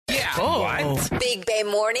Oh. What? Big Bay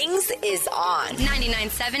Mornings is on.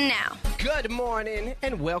 99.7 now. Good morning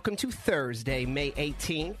and welcome to Thursday, May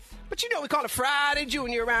 18th. But you know we call it Friday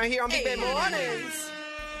Junior around here on Big Bay Mornings.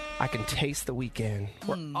 I can taste the weekend.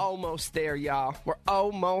 We're almost there, y'all. We're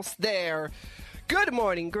almost there. Good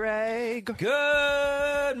morning, Greg.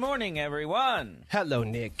 Good morning, everyone. Hello,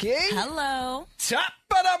 Nikki. Hello. Top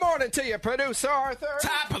of the morning to you, producer Arthur.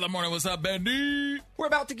 Top of the morning. What's up, Bendy? We're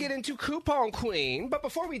about to get into Coupon Queen, but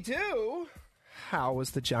before we do, how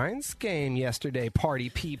was the Giants game yesterday, party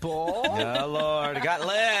people? Oh, Lord. It got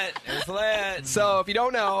lit. It was lit. So if you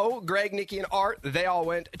don't know, Greg, Nikki, and Art, they all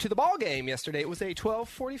went to the ball game yesterday. It was a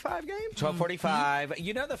 12:45 game? 12:45.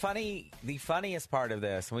 You know the funniest part of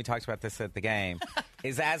this, and we talked about this at the game,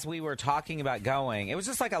 is as we were talking about going, it was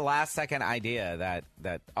just like a last-second idea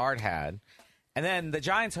that Art had. And then the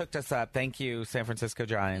Giants hooked us up. Thank you, San Francisco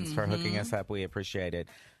Giants, for hooking us up. We appreciate it.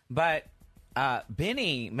 But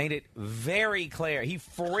Benny made it very clear. He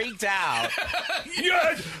freaked out.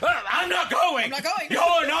 Yes, I'm not going. I'm not going.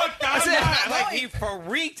 You're not. I'm not. Like, He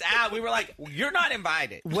freaked out. We were like, you're not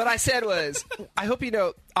invited. What I said was, I hope you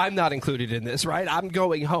know I'm not included in this, right? I'm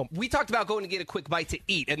going home. We talked about going to get a quick bite to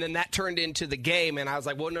eat, and then that turned into the game, and I was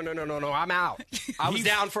like, well, no, I'm out. I was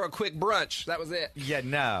down for a quick brunch. That was it. Yeah,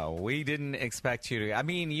 no, we didn't expect you to. I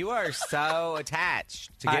mean, you are so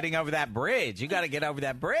attached to getting over that bridge. You got to get over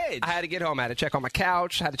that bridge. I had to get home. I had to check on my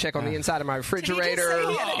couch. I had to check on the inside of my refrigerator.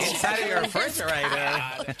 Inside of your refrigerator.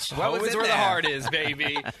 What was Always in where there? the heart is,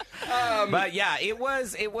 baby. But yeah, it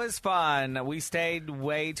was fun. We stayed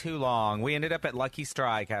way too long. We ended up at Lucky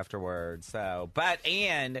Strike afterwards.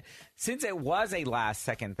 And since it was a last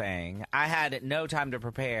second thing, I had no time to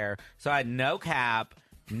prepare. So I had no cap,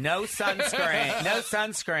 no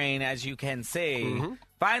sunscreen, as you can see.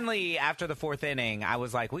 Finally, after the fourth inning, I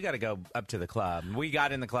was like, we got to go up to the club. We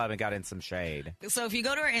got in the club and got in some shade. So if you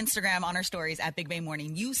go to our Instagram on our stories at Big Bay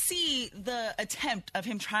Morning, you see the attempt of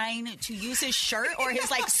him trying to use his shirt or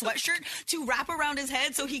his like sweatshirt to wrap around his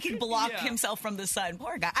head so he can block himself from the sun.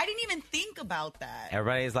 Poor guy. I didn't even think about that.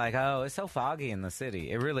 Everybody's like, oh, it's so foggy in the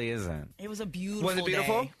city. It really isn't. It was a beautiful Was it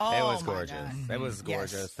beautiful? day. Oh, It was my gorgeous. God. It was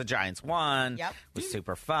gorgeous. Yes. The Giants won. Yep. It was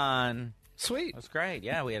super fun. Sweet. It was great.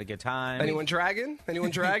 Yeah, we had a good time. Anyone dragging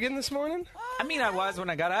this morning? I mean, I was when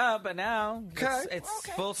I got up, but now it's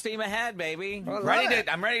full steam ahead, baby. I love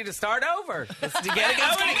I'm ready to start over. Let's get it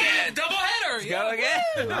going again. Double header. Let's go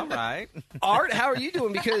again. All right. Art, how are you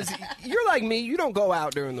doing? Because you're like me. You don't go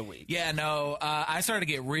out during the week. Yeah, no. I started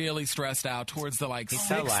to get really stressed out towards the so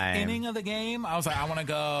sixth lame. inning of the game. I was like, I want to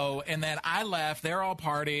go, and then I left. They're all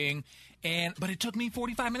partying. But it took me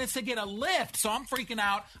 45 minutes to get a lift, so I'm freaking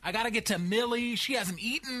out. I got to get to Millie. She hasn't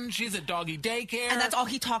eaten. She's at doggy daycare. And that's all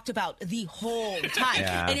he talked about the whole time.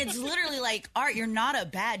 Yeah. And it's literally like, Art, you're not a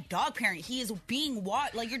bad dog parent. He is being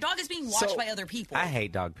watched. Like, your dog is being watched by other people. I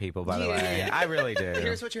hate dog people, by the way. Yeah. I really do.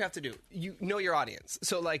 Here's what you have to do. You know your audience.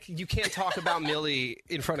 So, like, you can't talk about Millie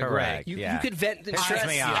in front of Correct, Greg. You yeah. could vent the Pisses stress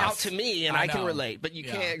me off. out to me, and I I can know. relate. But you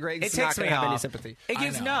Yeah. can't. Greg's It not takes going me to have any off. sympathy. I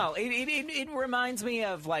know. It reminds me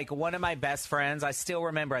of like one of my best friends. I still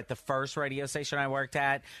remember at the first radio station I worked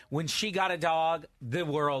at, when she got a dog, the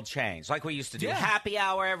world changed. Like we used to do happy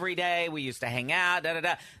hour every day. We used to hang out,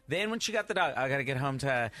 Then when she got the dog, I got to get home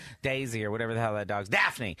to Daisy or whatever the hell that dog's.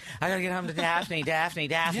 Daphne. I got to get home to Daphne.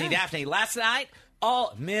 Daphne. Last night,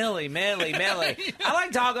 Millie. I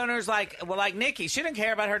like dog owners like Nikki. She didn't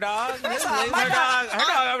care about her dog. Just leave her dog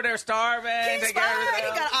over there starving. He's Take care of fine. He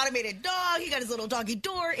herself. got an automated dog. He got his little doggy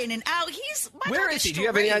door in and out. Where is he? Do you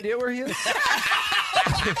have any straight. idea where he is?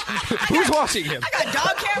 Who's watching him? I got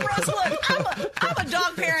dog cameras. Look, I'm a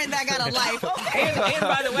dog parent that got a life. Okay. And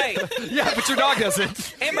by the way, Yeah, but your dog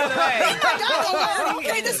doesn't. and by the way, My dog alert.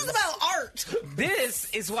 Okay, this is about Art. this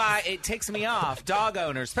is why it ticks me off. Dog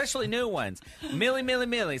owners, especially new ones.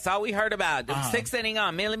 Millie. It's all we heard about. Sixth inning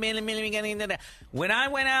on. Millie. When I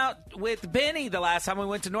went out with Benny the last time we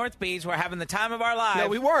went to North Beach, we're having the time of our lives. No,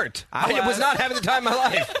 we weren't. I I was not having the time of my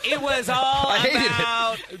life. It was all I hated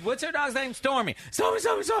about what's her dog's name? Stormy. Stormy.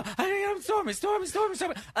 I think I'm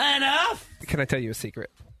Stormy. Enough. Can I tell you a secret?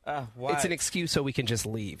 What? It's an excuse so we can just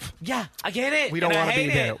leave. Yeah, I get it. We don't want to be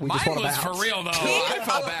there. We just Mine want to was bounce. for real, though. I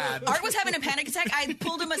felt bad. Art was having a panic attack. I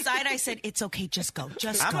pulled him aside. I said, "It's okay. Just go.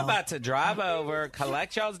 Just I'm go." about to drive over,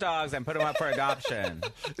 collect y'all's dogs, and put them up for adoption.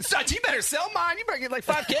 Son, you better sell mine. You better get like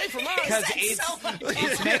 $5K from us. Because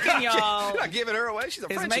it's making y'all. You're not giving her away. She's a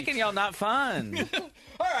It's Frenchie. making y'all not fun.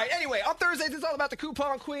 All right. Anyway, on Thursdays, it's all about the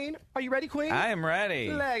Coupon Queen. Are you ready, Queen? I am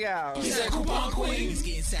ready. Leg out. Coupon Queen. He's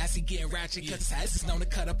getting sassy, getting ratchet, cause the size is known to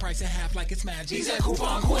cut up price in half like it's magic. He's a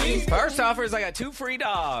coupon queen. First offers, I got 2 free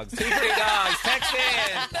dogs. 2 free dogs. Text in.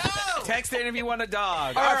 No. Text in if you want a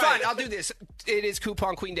dog. All right, fine. I'll do this. It is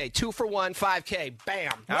Coupon Queen Day. 2 for $1, $5K.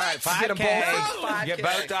 Bam. All right, 5K. Get them both. $5K. Get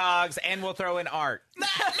both dogs, and we'll throw in art. No.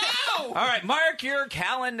 All right, mark your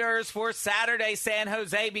calendars for Saturday, San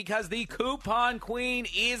Jose, because the Coupon Queen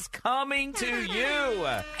is coming to you.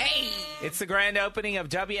 Hey. It's the grand opening of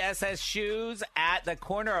WSS Shoes at the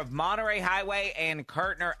corner of Monterey Highway and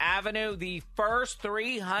Kirtner Avenue. The first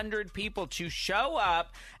 300 people to show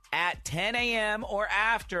up at 10 a.m. or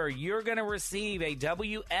after, you're going to receive a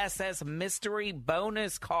WSS mystery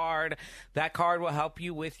bonus card. That card will help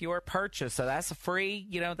you with your purchase. So that's free,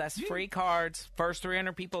 that's free cards. First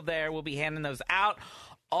 300 people there, we'll be handing those out.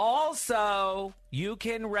 Also, you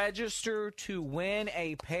can register to win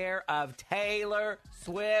a pair of Taylor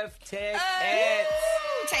Swift tickets.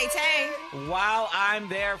 Tay-Tay. While I'm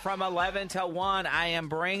there from 11 till 1, I am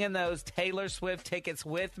bringing those Taylor Swift tickets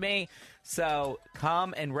with me. So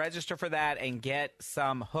come and register for that and get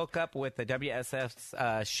some hookup with the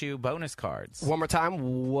WSS shoe bonus cards. One more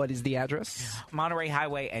time, what is the address? Monterey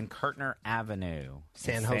Highway and Kirtner Avenue.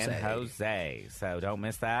 San Jose. San Jose. So don't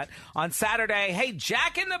miss that. On Saturday, hey,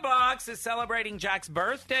 Jack in the Box is celebrating Jack's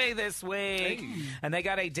birthday this week. Hey. And they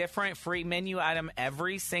got a different free menu item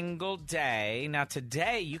every single day. Now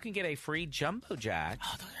today, you can get a free Jumbo Jack.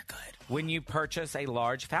 Oh, those are good. When you purchase a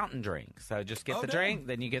large fountain drink. So just get the drink,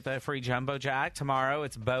 then you get the free Jumbo Jack. Tomorrow,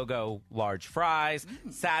 it's BOGO large fries.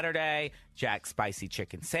 Saturday, Jack's spicy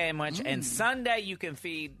chicken sandwich. And Sunday, you can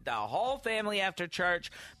feed the whole family after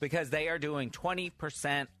church because they are doing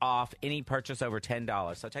 20% off any purchase over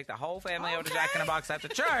 $10. So take the whole family over to Jack in the Box after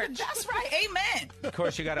church. That's right. Amen. Of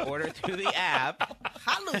course, you got to order through the app.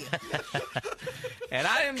 Hallelujah. And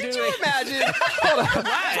I am Could doing... you imagine? Hold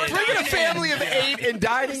on. Bringing a family of 8 and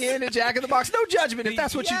dining in at Jack in the Box. No judgment if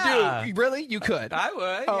that's what you do. Really? You could. I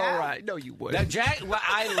would. All right. No, you would. Now,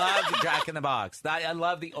 I love Jack in the Box. I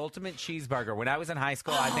love the ultimate cheeseburger. When I was in high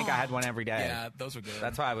school, I think I had one every day. Yeah, those were good.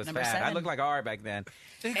 That's why I was Number fat. 7. I looked like R back then.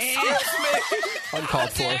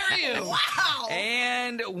 Uncalled for. Dare you? Wow.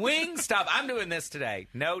 And Wingstop. I'm doing this today.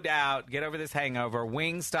 No doubt. Get over this hangover.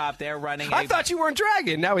 Wingstop, they're running I thought you weren't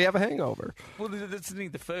dragging. Now we have a hangover. Well, let's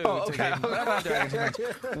need the food. Oh, okay.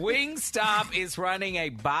 Wingstop is running a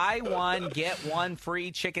buy one, get one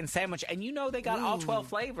free chicken sandwich. And you know they got all 12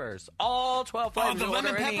 flavors. All 12 flavors. the You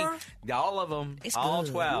lemon order any- pepper? all of them. It's all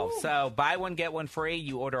good. 12. So buy one, get one free.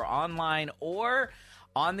 You order online or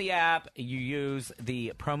on the app. You use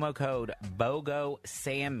the promo code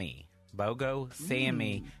BOGOSAMMY. BOGO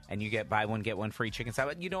Sammy, and you get buy one, get one free chicken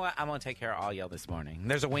salad. You know what? I'm going to take care of all y'all this morning.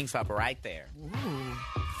 There's a Wingstop right there.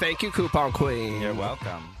 Thank you, Coupon Queen. You're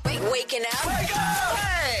welcome. Waking up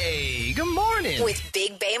Hey, good morning. with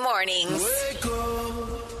Big Bay Mornings.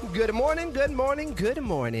 Good morning, good morning, good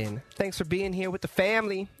morning. Thanks for being here with the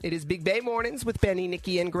family. It is Big Bay Mornings with Benny,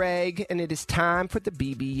 Nikki, and Greg, and it is time for the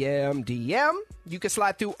BBM DM. You can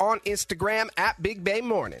slide through on Instagram at Big Bay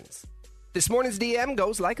Mornings. This morning's DM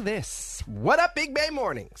goes like this. What up, Big Bay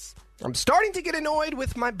Mornings? I'm starting to get annoyed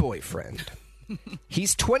with my boyfriend.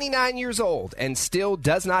 He's 29 years old and still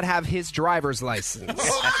does not have his driver's license.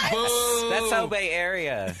 That's so Bay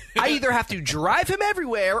Area. I either have to drive him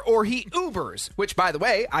everywhere or he Ubers, which, by the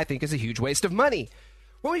way, I think is a huge waste of money.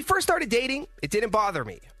 When we first started dating, it didn't bother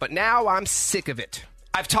me, but now I'm sick of it.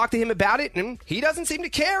 I've talked to him about it, and he doesn't seem to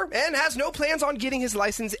care and has no plans on getting his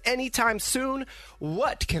license anytime soon.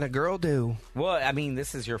 What can a girl do? Well, I mean,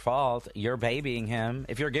 this is your fault. You're babying him.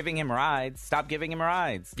 If you're giving him rides, stop giving him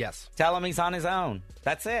rides. Yes. Tell him he's on his own.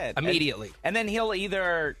 That's it. Immediately. And then he'll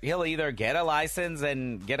either get a license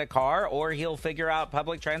and get a car, or he'll figure out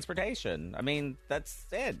public transportation. I mean, that's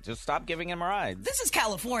it. Just stop giving him rides. This is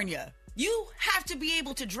California. You have to be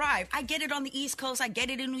able to drive. I get it on the East Coast. I get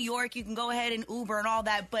it in New York. You can go ahead and Uber and all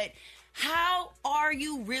that. But how are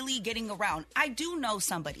you really getting around? I do know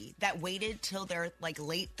somebody that waited till their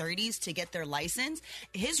late 30s to get their license.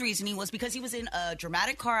 His reasoning was because he was in a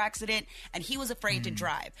dramatic car accident and he was afraid to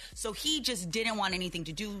drive. So he just didn't want anything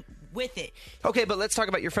to do with it. Okay, but let's talk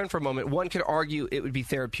about your friend for a moment. One could argue it would be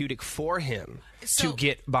therapeutic for him So- to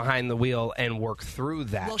get behind the wheel and work through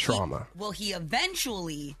that trauma. He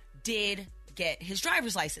eventually did get his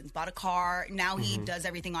driver's license, bought a car. Now he does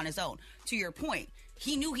everything on his own. To your point,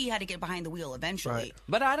 he knew he had to get behind the wheel eventually. Right.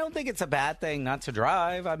 But I don't think it's a bad thing not to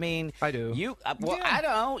drive. I mean, I do. I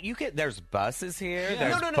don't. There's buses here.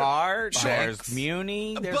 There's BART. Sure. There's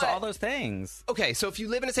Muni. There's But- all those things. Okay, so if you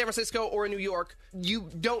live in San Francisco or in New York, you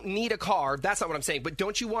don't need a car. That's not what I'm saying. But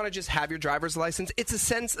don't you want to just have your driver's license? It's a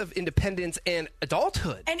sense of independence and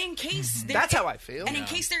adulthood. And in case That's how I feel. And in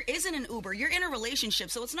case there isn't an Uber, you're in a relationship,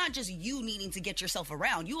 so it's not just you needing to get yourself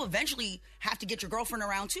around. You eventually have to get your girlfriend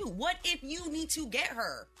around too. What if you need to get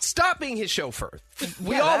her? Stop being his chauffeur.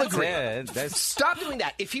 We Yeah, all that's agree. it. Stop doing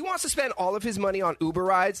that. If he wants to spend all of his money on Uber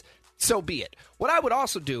rides, so be it. What I would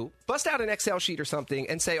also do, bust out an Excel sheet or something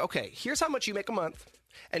and say, okay, here's how much you make a month,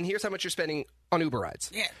 and here's how much you're spending on Uber rides.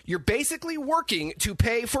 Yeah. You're basically working to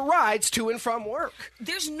pay for rides to and from work.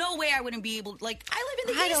 There's no way I wouldn't be able. Like, I live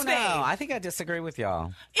in the I East don't Bay. know. I think I disagree with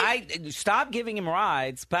y'all. I stop giving him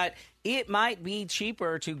rides, but it might be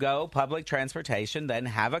cheaper to go public transportation than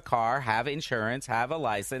have a car, have insurance, have a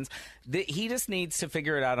license. He just needs to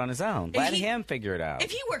figure it out on his own. Let him figure it out.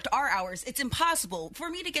 If he worked our hours, it's impossible for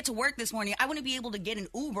me to get to work this morning. I wouldn't be able to get an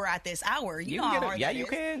Uber at this hour. You know how hard that you is.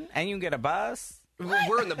 can, and you can get a bus.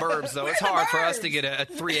 We're in the burbs, though. We're It's in the hard for us burbs. to get a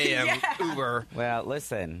 3 a.m. Uber. Well,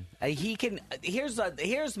 listen, he can.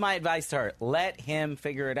 Here's my advice to her: let him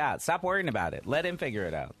figure it out. Stop worrying about it. Let him figure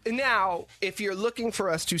it out. Now, if you're looking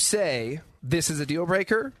for us to say this is a deal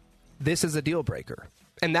breaker, this is a deal breaker.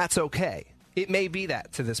 And that's okay. It may be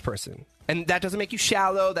that to this person. And that doesn't make you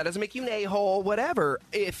shallow. That doesn't make you an a-hole, whatever.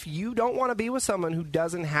 If you don't want to be with someone who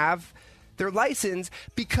doesn't have their license,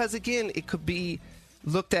 because, again, it could be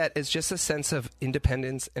looked at as just a sense of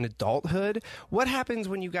independence and adulthood. What happens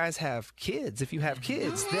when you guys have kids? If you have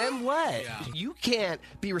kids, then what? You can't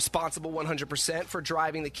be responsible 100% for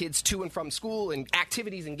driving the kids to and from school and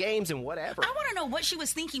activities and games and whatever. I want to know what she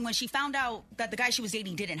was thinking when she found out that the guy she was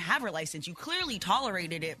dating didn't have her license. You clearly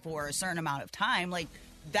tolerated it for a certain amount of time. Like,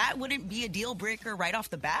 that wouldn't be a deal breaker right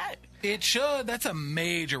off the bat? It should. That's a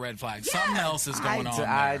major red flag. Something else is going on there.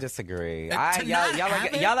 I disagree. To not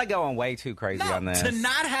have it- Y'all are going way too crazy on this. To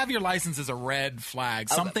not have your license is a red flag.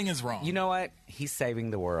 Something is wrong. You know what? He's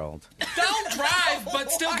saving the world. Don't drive,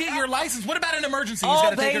 but still get your license. What about an emergency? He's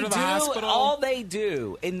got to take her to the hospital. All they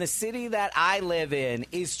do in the city that I live in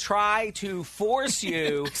is try to force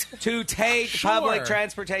you to take public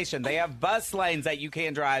transportation. They have bus lanes that you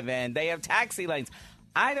can't drive in. They have taxi lanes.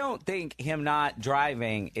 I don't think him not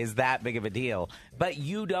driving is that big of a deal, but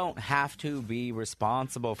you don't have to be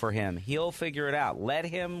responsible for him. He'll figure it out. Let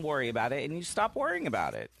him worry about it, and you stop worrying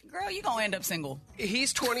about it. Girl, you gonna end up single.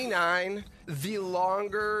 He's 29. The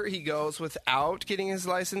longer he goes without getting his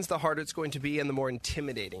license, the harder it's going to be and the more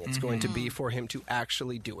intimidating it's going to be for him to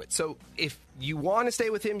actually do it. So if you want to stay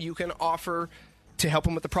with him, you can offer to help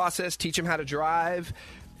him with the process, teach him how to drive.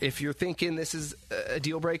 If you're thinking this is a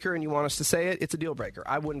deal breaker and you want us to say it, it's a deal breaker.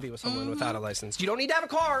 I wouldn't be with someone without a license. You don't need to have a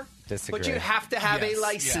car, Disagree. but you have to have Yes, a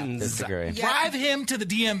license. Disagree. Drive him to the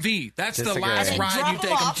DMV. That's the Disagree. last And ride drop you him take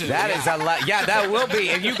him off. to. That is a lot. Yeah, that will be.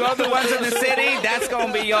 If you go the ones in the city, that's going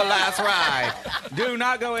to be your last ride. Do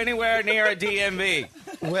not go anywhere near a DMV.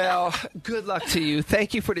 Well, good luck to you.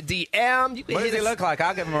 Thank you for the DM. You can What does hit he us- look like?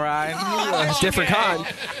 I'll give him a ride. Different kind.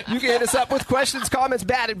 You can hit us up with questions, comments,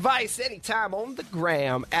 bad advice anytime on the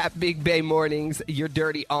gram at Big Bay Mornings. Your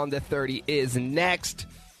Dirty on the 30 is next.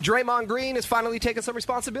 Draymond Green is finally taking some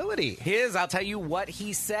responsibility. I'll tell you what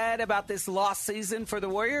he said about this lost season for the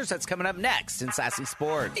Warriors. That's coming up next in Sassy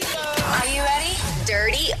Sports. Are you ready?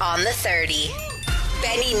 Dirty on the 30.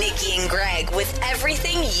 Benny, Nikki, and Greg with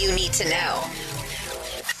everything you need to know.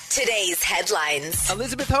 Today's headlines.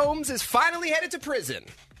 Elizabeth Holmes is finally headed to prison.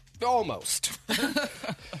 Almost.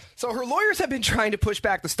 So her lawyers have been trying to push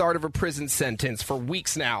back the start of her prison sentence for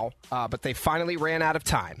weeks now, but they finally ran out of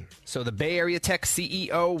time. So the Bay Area Tech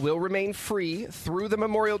CEO will remain free through the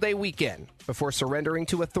Memorial Day weekend before surrendering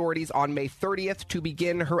to authorities on May 30th to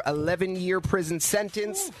begin her 11-year prison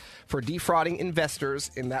sentence for defrauding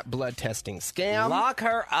investors in that blood testing scam. Lock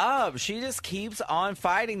her up. She just keeps on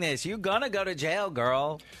fighting this. You're going to go to jail,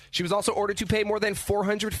 girl. She was also ordered to pay more than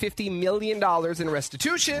 $450 million in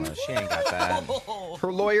restitution. She ain't got that.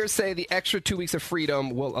 Her lawyers say the extra 2 weeks of freedom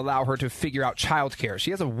will allow her to figure out childcare.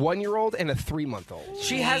 She has a 1-year-old and a 3-month-old.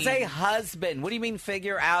 She has a husband. What do you mean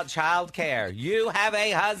figure out childcare? You have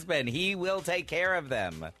a husband. He will take care of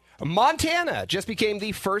them. Montana just became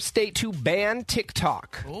the first state to ban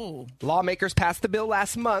TikTok. Ooh. Lawmakers passed the bill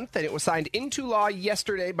last month, and it was signed into law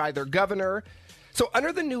yesterday by their governor. So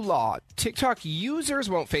under the new law, TikTok users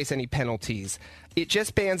won't face any penalties. It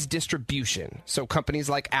just bans distribution. So companies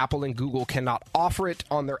like Apple and Google cannot offer it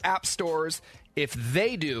on their app stores. If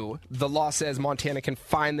they do, the law says Montana can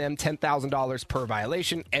fine them $10,000 per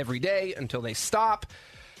violation every day until they stop.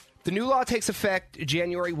 The new law takes effect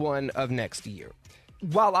January 1 of next year.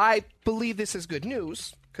 While I believe this is good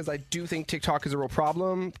news, because I do think TikTok is a real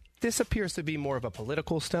problem, this appears to be more of a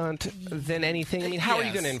political stunt than anything. I mean, how are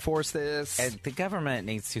you going to enforce this? The government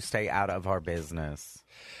needs to stay out of our business.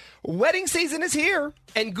 Wedding season is here,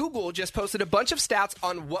 and Google just posted a bunch of stats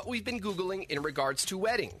on what we've been Googling in regards to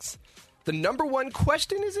weddings. The number one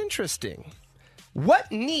question is interesting.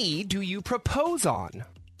 What knee do you propose on?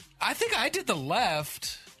 I think I did the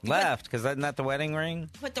left. Left, because isn't that the wedding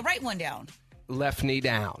ring? Put the right one down. Left knee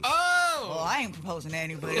down. Well, I ain't proposing to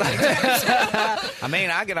anybody. I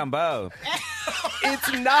mean, I get on both.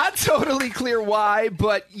 It's not totally clear why,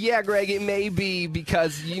 but yeah, Greg, it may be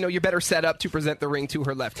because, you're better set up to present the ring to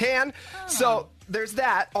her left hand. So there's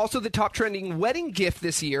that. Also, the top trending wedding gift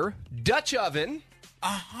this year, Dutch oven.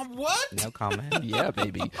 What? No comment. Yeah,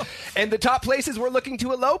 baby. And the top places we're looking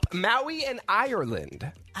to elope, Maui and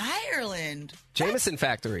Ireland. Ireland. Jameson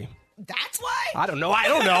Factory. That's why? I don't know.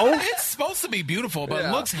 It's supposed to be beautiful, but it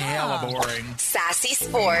looks hella boring. Sassy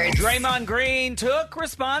Sports. Draymond Green took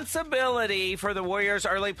responsibility for the Warriors'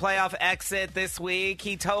 early playoff exit this week.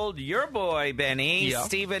 He told your boy, Benny,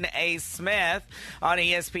 Stephen A. Smith on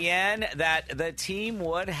ESPN that the team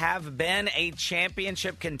would have been a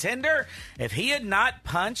championship contender if he had not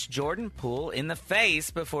punched Jordan Poole in the face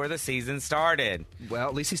before the season started. Well,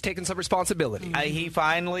 at least he's taking some responsibility. He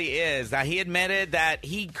finally is. Now, he admitted that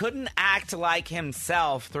he couldn't act like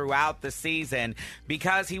himself throughout the season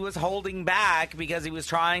because he was holding back because he was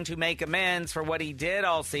trying to make amends for what he did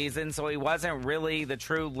all season, so he wasn't really the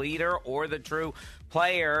true leader or the true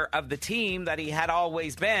player of the team that he had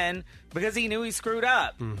always been because he knew he screwed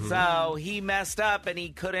up. So he messed up and he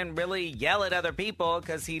couldn't really yell at other people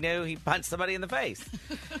because he knew he punched somebody in the face.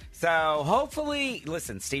 So hopefully,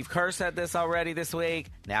 listen, Steve Kerr said this already this week.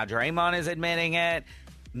 Now Draymond is admitting it.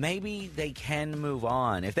 Maybe they can move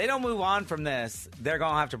on. If they don't move on from this, they're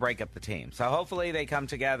going to have to break up the team. So hopefully they come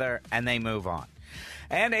together and they move on.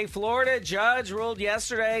 And a Florida judge ruled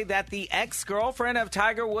yesterday that the ex-girlfriend of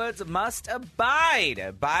Tiger Woods must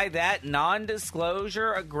abide by that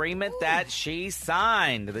non-disclosure agreement that she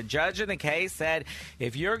signed. The judge in the case said,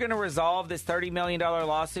 if you're going to resolve this $30 million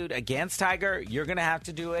lawsuit against Tiger, you're going to have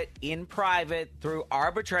to do it in private through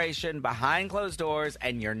arbitration behind closed doors,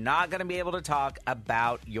 and you're not going to be able to talk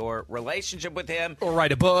about your relationship with him. Or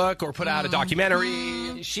write a book or put out a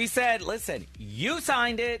documentary. She said, listen, you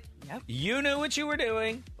signed it. Yep. You knew what you were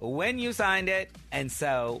doing when you signed it, and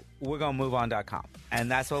so we're going to MoveOn.com. And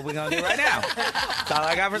that's what we're going to do right now. That's all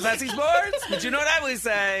I got for Sassy Sports. But you know what I always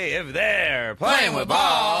say, if they're playing with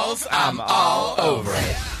balls, I'm all over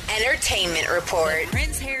it. Entertainment Report.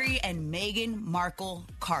 Prince Harry and Meghan Markle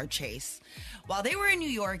car chase. While they were in New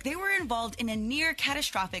York, they were involved in a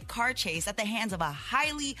near-catastrophic car chase at the hands of a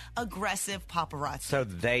highly aggressive paparazzi. So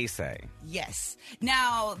they say. Yes.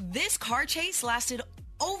 Now, this car chase lasted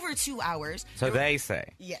over 2 hours. So they say.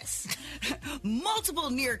 Yes.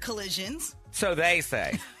 Multiple near collisions. So they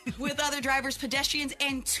say. With other drivers, pedestrians,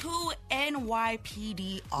 and 2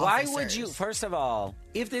 NYPD officers. Why would you, first of all,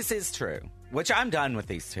 if this is true, which I'm done with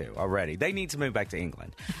these two already. They need to move back to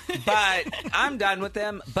England. But I'm done with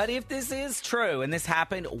them. But if this is true and this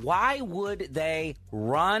happened, why would they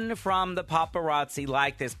run from the paparazzi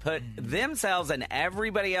like this, put themselves and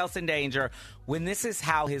everybody else in danger when this is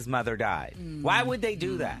how his mother died? Why would they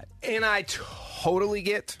do that? And I totally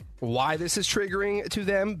get why this is triggering to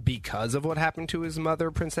them because of what happened to his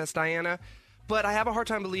mother, Princess Diana. But I have a hard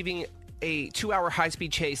time believing a 2-hour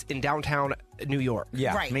high-speed chase in downtown New York.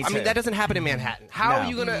 Yeah, right. me too. I mean, that doesn't happen in Manhattan. How are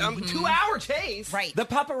you going to... 2-hour chase? Right. The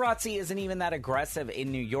paparazzi isn't even that aggressive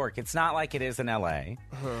in New York. It's not like it is in L.A.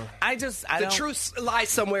 The truth lies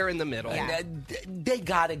somewhere in the middle. Yeah. They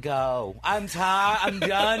gotta go. I'm tired. I'm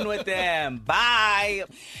done with them. Bye.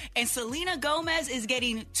 And Selena Gomez is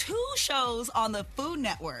getting 2 shows on the Food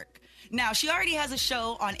Network. Now, she already has a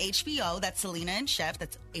show on HBO, that's Selena and Chef,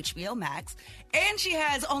 that's HBO Max, and she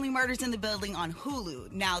has Only Murders in the Building on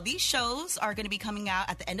Hulu. Now, these shows are going to be coming out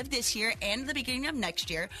at the end of this year and the beginning of next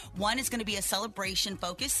year. One is going to be a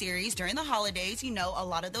celebration-focused series during the holidays. You know, a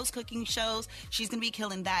lot of those cooking shows, she's going to be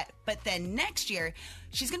killing that. But then next year,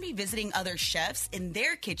 she's going to be visiting other chefs in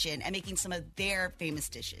their kitchen and making some of their famous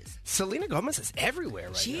dishes. Selena Gomez is everywhere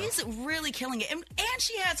right now. She's really killing it. And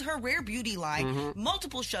she has her Rare Beauty line,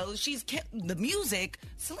 multiple shows. The music.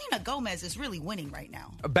 Selena Gomez is really winning right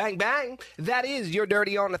now. Bang, bang. That is your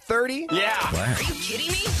Dirty on the 30. Yeah. Are you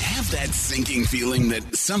kidding me? Have that sinking feeling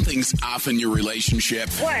that something's off in your relationship?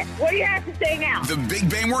 What? What do you have to say now? The Big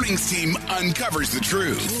Bay Mornings team uncovers the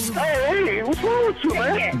truth. Hey, what's wrong with you,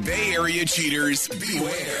 man? Bay Area cheaters,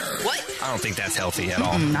 beware. What? I don't think that's healthy at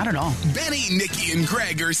all. Not at all. Benny, Nikki, and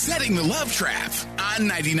Greg are setting the love trap on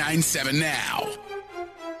 99.7 Now.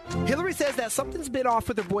 Hillary says that something's been off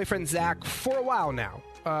with her boyfriend Zach for a while now.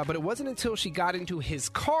 But it wasn't until she got into his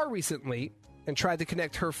car recently and tried to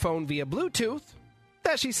connect her phone via Bluetooth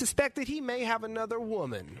that she suspected he may have another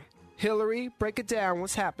woman. Hillary, break it down.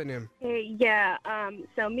 What's happening? Yeah,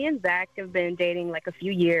 so me and Zach have been dating like a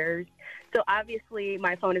few years. So obviously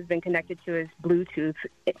my phone has been connected to his Bluetooth,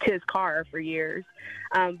 to his car for years.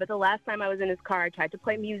 But the last time I was in his car, I tried to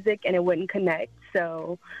play music and it wouldn't connect.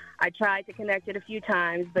 So I tried to connect it a few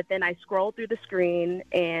times, but then I scrolled through the screen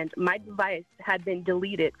and my device had been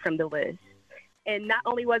deleted from the list. And not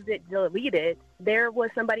only was it deleted, there was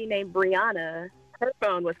somebody named Brianna. Her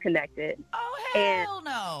phone was connected. Oh, hell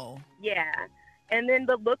no. Yeah. And then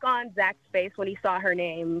the look on Zach's face when he saw her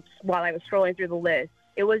name while I was scrolling through the list,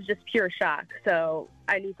 it was just pure shock. So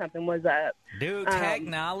I knew something was up. Dude,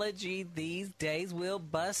 technology these days will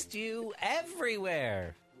bust you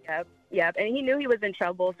everywhere. Yep. And he knew he was in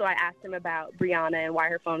trouble, so I asked him about Brianna and why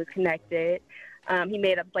her phone was connected. He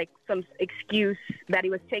made up like some excuse that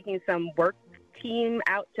he was taking some work team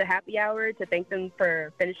out to happy hour to thank them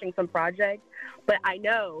for finishing some project. But I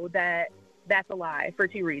know that that's a lie for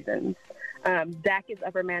two reasons. Zach is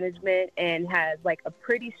upper management and has like a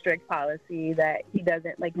pretty strict policy that he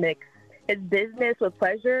doesn't like mix his business with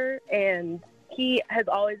pleasure, and he has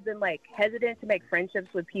always been like hesitant to make friendships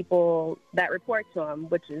with people that report to him,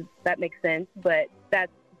 that makes sense, but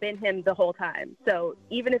that's been him the whole time. So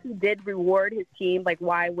even if he did reward his team, like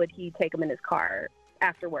why would he take them in his car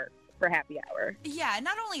after work for happy hour? Yeah,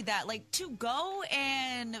 not only that, like to go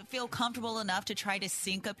and feel comfortable enough to try to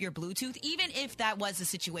sync up your Bluetooth, even if that was the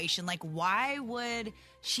situation, like why would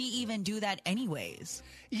she even do that anyways?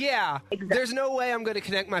 Yeah, exactly. There's no way I'm going to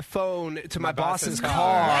connect my phone to my boss's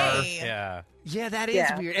car. No way. Yeah, that is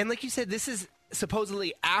weird. And like you said, this is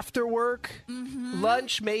supposedly after work,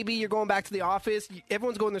 lunch, maybe you're going back to the office.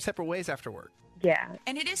 Everyone's going their separate ways after work. Yeah.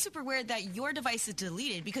 And it is super weird that your device is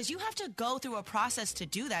deleted because you have to go through a process to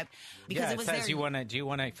do that. Because it was says there. do you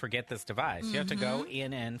want to forget this device? You have to go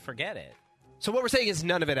in and forget it. So what we're saying is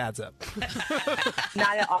none of it adds up.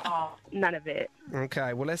 Not at all. None of it.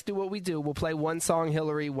 Okay, well, let's do what we do. We'll play one song,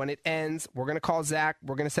 Hillary. When it ends, we're going to call Zach.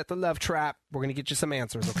 We're going to set the love trap. We're going to get you some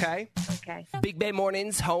answers, okay? Okay. Big Bay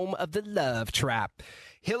Mornings, home of the love trap.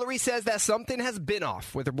 Hillary says that something has been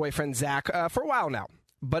off with her boyfriend, Zach, for a while now.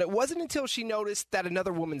 But it wasn't until she noticed that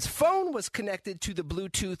another woman's phone was connected to the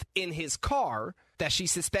Bluetooth in his car that she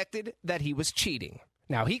suspected that he was cheating.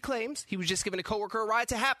 Now, he claims he was just giving a coworker a ride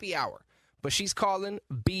to happy hour, but she's calling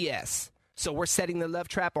BS. So we're setting the love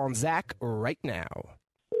trap on Zach right now.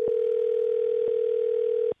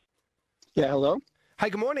 Yeah, hello? Hi,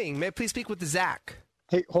 good morning. May I please speak with Zach?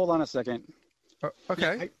 Hey, hold on a second.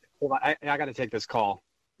 Okay. Hold on. I got to take this call.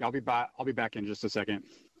 I'll be back in just a second.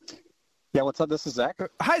 Yeah, what's up? This is Zach.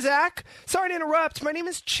 Hi, Zach. Sorry to interrupt. My name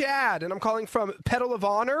is Chad, and I'm calling from Petal of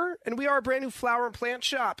Honor, and we are a brand new flower and plant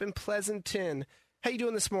shop in Pleasanton. How you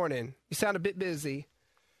doing this morning? You sound a bit busy.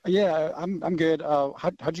 Yeah, I'm good.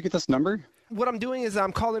 How'd you get this number? What I'm doing is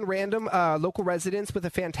I'm calling random local residents with a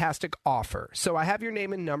fantastic offer. So I have your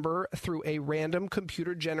name and number through a random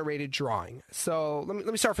computer-generated drawing. So let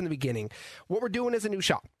me start from the beginning. What we're doing is a new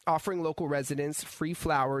shop, offering local residents free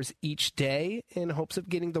flowers each day in hopes of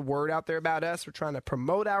getting the word out there about us. We're trying to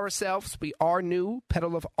promote ourselves. We are new,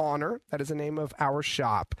 Petal of Honor. That is the name of our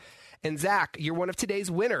shop. And Zach, you're one of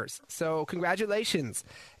today's winners. So congratulations.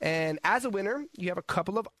 And as a winner, you have a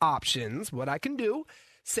couple of options. What I can do: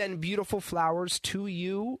 send beautiful flowers to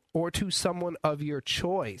you or to someone of your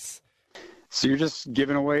choice. So you're just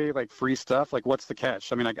giving away like free stuff? Like, what's the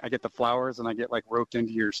catch? I mean, I get the flowers and I get like roped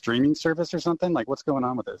into your streaming service or something? Like, what's going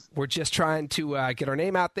on with this? We're just trying to get our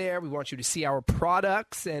name out there. We want you to see our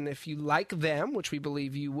products. And if you like them, which we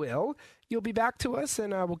believe you will, you'll be back to us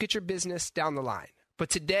and we'll get your business down the line. But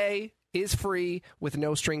today is free with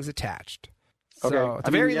no strings attached. Okay. So at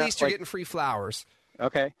the very least, you're getting free flowers.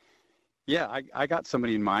 Okay. Yeah, I got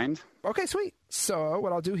somebody in mind. Okay, sweet. So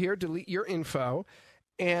what I'll do here, delete your info,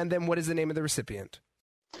 and then what is the name of the recipient?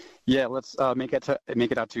 Yeah, let's make it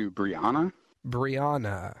out to Brianna.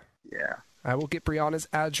 Brianna. Yeah. I will get Brianna's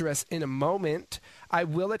address in a moment. I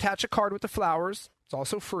will attach a card with the flowers. It's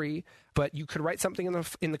also free, but you could write something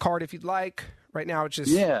in the card if you'd like. Right now, it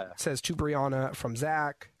just says to Brianna from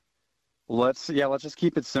Zach. Let's just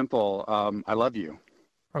keep it simple. I love you.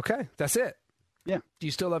 Okay, that's it. Yeah. Do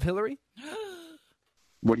you still love Hillary?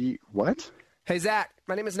 What? Hey, Zach,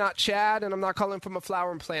 my name is not Chad, and I'm not calling from a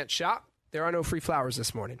flower and plant shop. There are no free flowers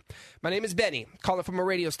this morning. My name is Benny, calling from a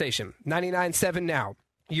radio station, 99.7 Now.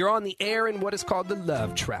 You're on the air in what is called the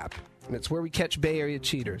Love Trap, and it's where we catch Bay Area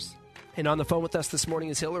cheaters. And on the phone with us this morning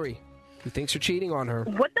is Hillary, who thinks you're cheating on her.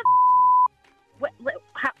 What the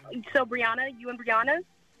So, Brianna, you and Brianna,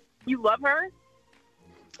 you love her?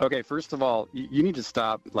 Okay, first of all, you need to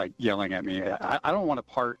stop, yelling at me. I don't want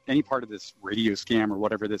any part of this radio scam or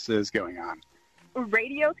whatever this is going on. A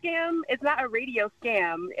radio scam? It's not a radio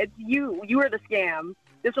scam. It's you. You are the scam.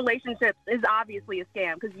 This relationship is obviously a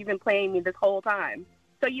scam because you've been playing me this whole time.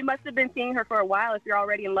 So you must have been seeing her for a while if you're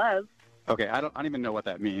already in love. Okay, I don't even know what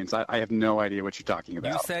that means. I have no idea what you're talking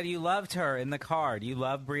about. You said you loved her in the card. You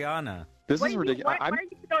love Brianna. This is ridiculous. Why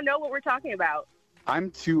you don't know what we're talking about?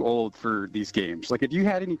 I'm too old for these games. If you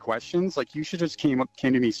had any questions, you should just came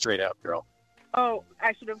to me straight up, girl. Oh,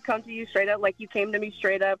 I should have come to you straight up, like you came to me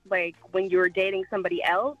straight up, when you were dating somebody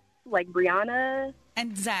else, like Brianna.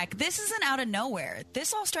 And Zach, this isn't out of nowhere.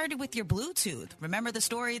 This all started with your Bluetooth. Remember the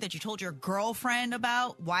story that you told your girlfriend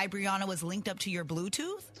about why Brianna was linked up to your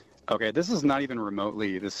Bluetooth? Okay, this is not even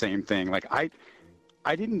remotely the same thing.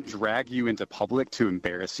 I didn't drag you into public to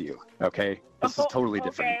embarrass you, okay? This is totally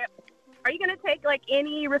different. Okay. Are you going to take,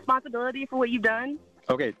 any responsibility for what you've done?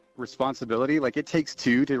 Okay, responsibility? It takes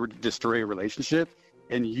two to destroy a relationship,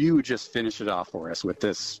 and you just finish it off for us with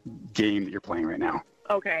this game that you're playing right now.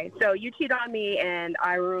 Okay, so you cheat on me, and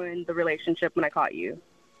I ruined the relationship when I caught you.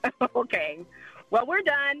 Okay. Well, we're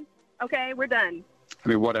done. Okay, we're done. I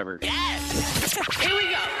mean, whatever. Yes! Here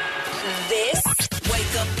we go. This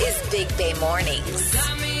is Big Bay Mornings.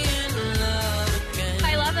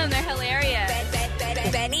 I love them. They're hilarious.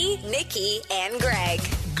 Benny, Nikki, and Greg.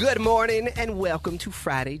 Good morning and welcome to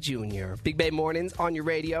Friday Junior. Big Bay Mornings on your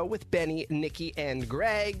radio with Benny, Nikki, and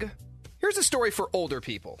Greg. Here's a story for older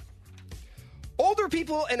people. Older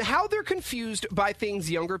people and how they're confused by things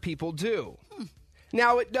younger people do.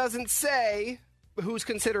 Now, it doesn't say who's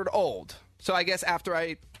considered old. So I guess after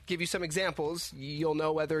I give you some examples, you'll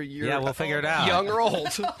know whether you're we'll figure it out. Young or old.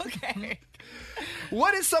 Okay.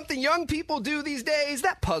 What is something young people do these days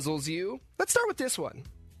that puzzles you? Let's start with this one.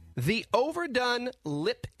 The overdone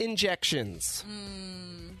lip injections.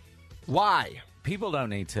 Why? People don't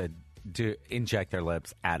need to inject their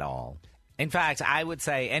lips at all. In fact, I would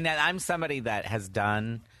say, and I'm somebody that has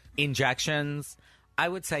done injections, I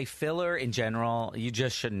would say filler in general, you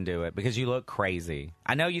just shouldn't do it because you look crazy.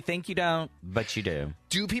 I know you think you don't, but you do.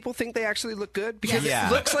 Do people think they actually look good? Because it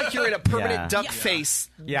looks like you're in a permanent duck face.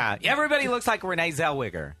 Yeah, everybody looks like Renee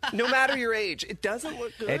Zellweger. No matter your age, it doesn't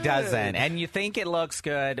look good. It doesn't. And you think it looks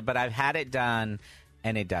good, but I've had it done,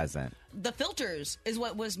 and it doesn't. The filters is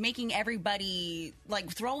what was making everybody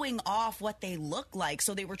throwing off what they look like.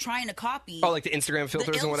 So they were trying to copy. Oh, like the Instagram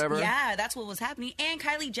filters and whatever? Yeah, that's what was happening. And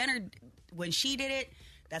Kylie Jenner, when she did it,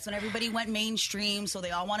 that's when everybody went mainstream. So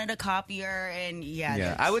they all wanted to copy her. And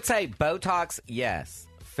I would say Botox, yes.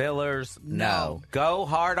 Fillers, no. Go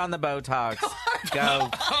hard on the Botox.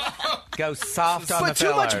 Go soft on the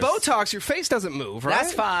fillers. But too much Botox, your face doesn't move, right?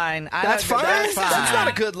 That's fine. That's fine? That's not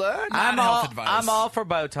a good look. I'm all for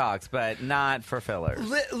Botox, but not for fillers.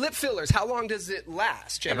 Lip fillers, how long does it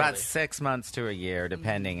last, generally? About 6 months to a year,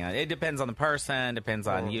 depending on... It depends on the person, depends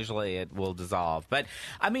on... Usually it will dissolve. But,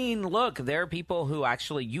 I mean, look, there are people who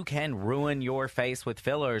actually... You can ruin your face with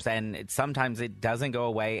fillers, and sometimes it doesn't go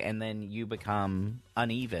away, and then you become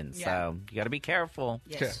uneven. Yeah. So, you got to be careful.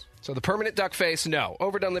 Yes. Okay. So the permanent duck face, no.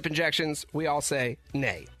 Overdone lip injections, we all say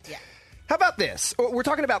nay. Yeah. How about this? We're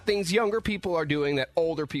talking about things younger people are doing that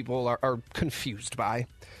older people are confused by.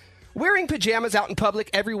 Wearing pajamas out in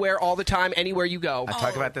public, everywhere, all the time, anywhere you go. I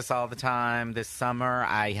talk about this all the time. This summer,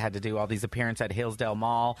 I had to do all these appearances at Hillsdale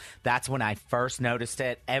Mall. That's when I first noticed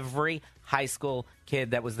it. Every high school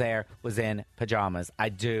kid that was there was in pajamas. I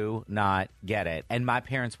do not get it. And my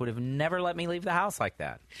parents would have never let me leave the house like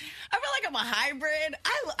that. I feel like I'm a hybrid.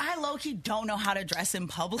 I low-key don't know how to dress in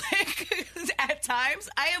public at times.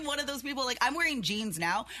 I am one of those people, I'm wearing jeans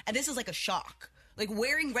now, and this is like a shock.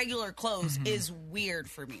 Wearing regular clothes is weird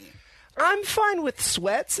for me. I'm fine with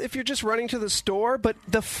sweats if you're just running to the store, but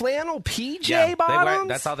the flannel PJ bottoms?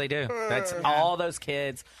 That's all they do. That's all those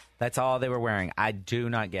kids. That's all they were wearing. I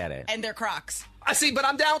do not get it. And they're Crocs. I see, but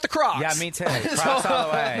I'm down with the Crocs. Yeah, me too. Crocs all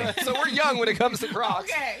the way. So we're young when it comes to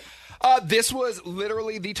Crocs. Okay. This was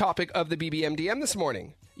literally the topic of the BBMDM this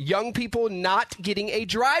morning. Young people not getting a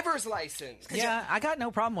driver's license. Yeah, I got no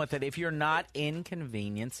problem with it if you're not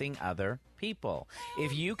inconveniencing other people.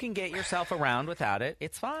 If you can get yourself around without it,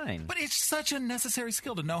 it's fine. But it's such a necessary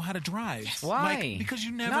skill to know how to drive. Why? Because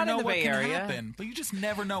you never Not know in the what Bay can Area. happen. But you just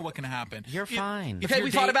never know what can happen. You're fine. if Okay, your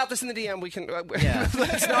we date- thought about this in the DM. We can Yeah.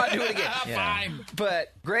 let's not do it again. Fine.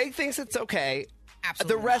 But Greg thinks it's okay.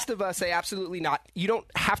 Absolutely The rest not. of us say absolutely not. You don't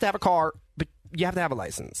have to have a car, but you have to have a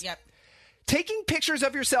license. Yep. Taking pictures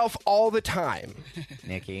of yourself all the time.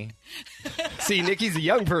 Nikki. See, Nikki's a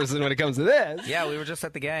young person when it comes to this. Yeah, we were just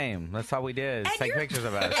at the game. That's all we did. And Take you're- pictures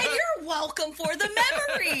of us. And you're welcome for the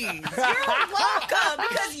memories. You're welcome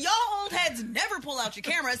because y'all old heads never pull out your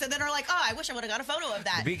cameras and then are like, oh, I wish I would have got a photo of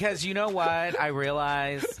that. Because you know what? I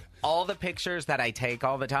realize all the pictures that I take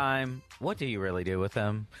all the time, what do you really do with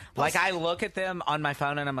them? Like, I look at them on my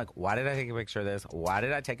phone and I'm like, why did I take a picture of this? Why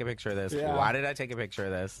did I take a picture of this? Yeah. Why did I take a picture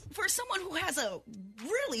of this? For someone who has a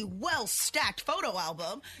really well-stacked photo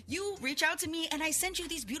album, you reach out to me and I send you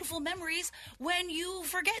these beautiful memories when you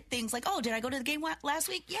forget things like, oh, did I go to the game last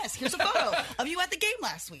week? Yes, here's a photo of you at the game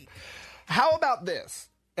last week. How about this?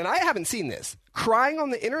 And I haven't seen this. Crying on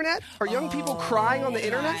the internet? Are young people crying on the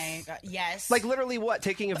internet? My God, yes. Like literally what?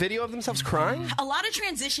 Taking a video of themselves crying? A lot of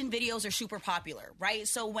transition videos are super popular, right?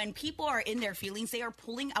 So when people are in their feelings, they are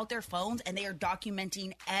pulling out their phones and they are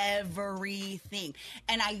documenting everything.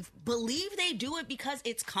 And I believe they do it because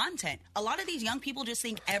it's content. A lot of these young people just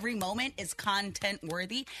think every moment is content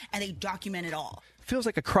worthy and they document it all. Feels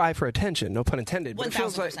like a cry for attention, no pun intended. But it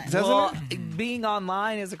feels like, 1000%. doesn't Well, it? being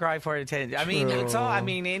online is a cry for attention. I mean, it's all. I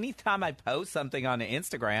mean, anytime I post something on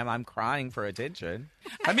Instagram, I'm crying for attention.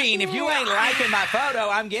 I mean, if you ain't liking my photo,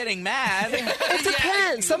 I'm getting mad. It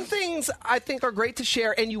depends. Some things I think are great to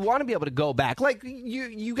share, and you want to be able to go back. Like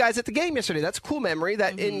you guys at the game yesterday. That's a cool memory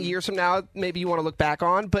that in years from now, maybe you want to look back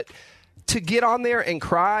on. But to get on there and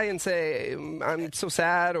cry and say, I'm so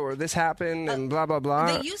sad, or this happened, and blah, blah, blah.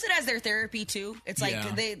 They use it as their therapy, too. It's like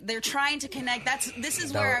Yeah. they're trying to connect. This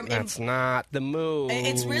is where That's not the move.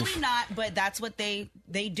 It's really not, but that's what they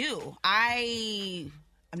do. I'm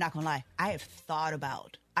not gonna lie. I've thought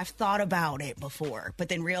about it before, but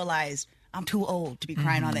then realized I'm too old to be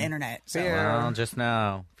crying on the internet. So. Well, just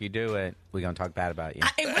know if you do it, we're gonna talk bad about you.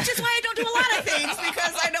 Which is why I don't do a lot of things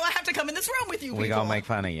because I know I have to come in this room with you. We people. gonna make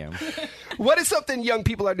fun of you. What is something young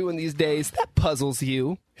people are doing these days that puzzles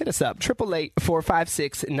you? Hit us up,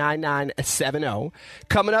 888-456-9970.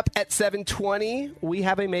 Coming up at 7:20, we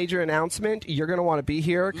have a major announcement. You're going to want to be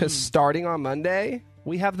here because starting on Monday,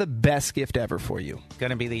 we have the best gift ever for you.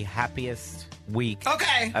 Gonna be the happiest week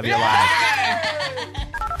Okay. of your life.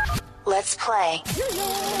 Let's play.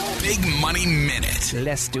 Big Money Minute.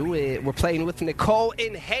 Let's do it. We're playing with Nicole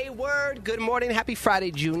in Hayward. Good morning. Happy Friday,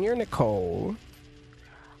 Junior. Nicole.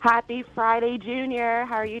 Happy Friday, Junior.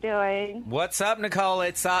 How are you doing? What's up, Nicole?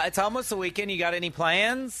 It's almost the weekend. You got any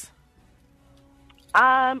plans?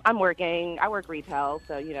 I'm working. I work retail,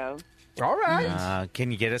 so you know. All right.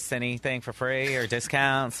 Can you get us anything for free or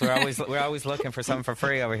discounts? We're always looking for something for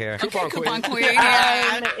free over here. Coupon queen.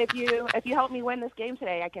 Yeah. If you help me win this game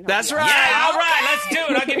today, I can help That's you right. Yeah, all right, let's do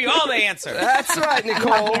it. I'll give you all the answers. That's right,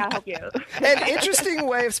 Nicole. Yeah, I'll help you. An interesting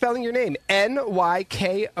way of spelling your name.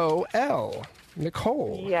 Nykol.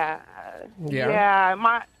 Nicole. Yeah. Yeah. Yeah.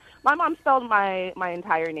 My mom spelled my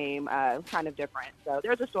entire name kind of different, so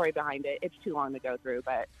there's a story behind it. It's too long to go through,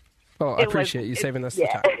 but Oh, I appreciate you saving us the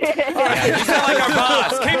time. Yeah, you sound like our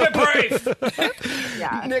boss. Keep it brief.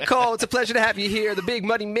 Yeah. Nicole, it's a pleasure to have you here. The Big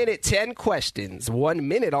Money Minute, 10 questions, 1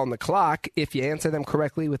 minute on the clock. If you answer them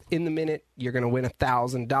correctly within the minute, you're going to win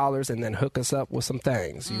 $1,000 and then hook us up with some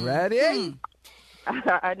things. You ready?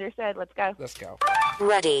 Understood. Let's go. Let's go.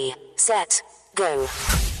 Ready, set, go.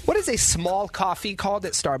 What is a small coffee called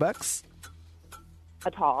at Starbucks? A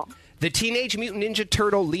tall. The Teenage Mutant Ninja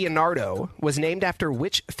Turtle Leonardo was named after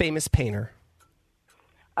which famous painter?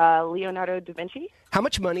 Leonardo da Vinci. How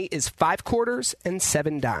much money is 5 quarters and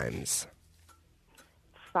 7 dimes?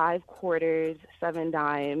 5 quarters, 7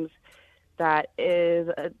 dimes. That is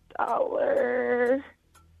 $1.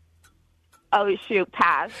 Oh, shoot.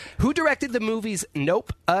 Pass. Who directed the movies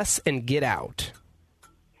Nope, Us, and Get Out?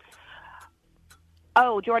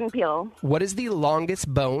 Oh, Jordan Peele. What is the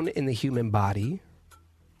longest bone in the human body?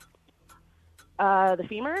 The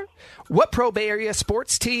femur. What Pro Bay Area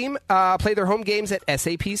sports team play their home games at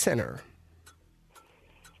SAP Center?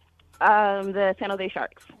 The San Jose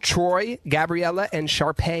Sharks. Troy, Gabriella, and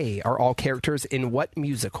Sharpay are all characters in what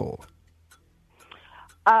musical?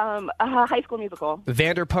 High School Musical.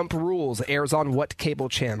 Vanderpump Rules airs on what cable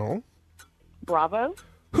channel? Bravo.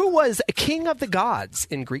 Who was king of the gods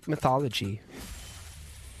in Greek mythology?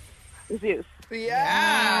 Zeus. Yeah.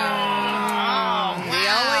 The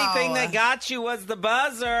only thing that got you was the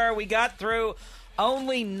buzzer. We got through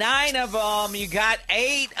only 9 of them. You got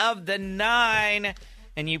 8 of the 9,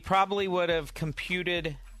 and you probably would have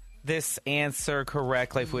computed this answer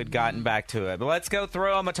correctly if we'd gotten back to it. But let's go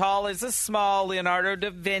through them. A tall is a small. Leonardo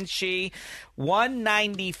da Vinci.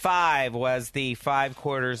 195 was the 5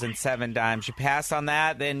 quarters and 7 dimes. You passed on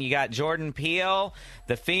that. Then you got Jordan Peele,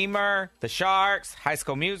 The Femur, The Sharks, High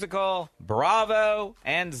School Musical, Bravo,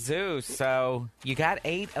 and Zeus. So you got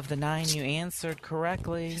 8 of the 9 you answered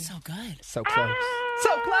correctly. So good. So close.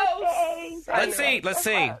 So close. Let's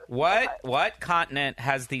see. What continent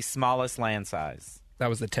has the smallest land size? That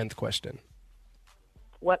was the 10th question.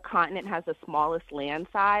 What continent has the smallest land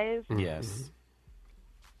size? Yes.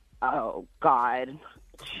 Oh, God.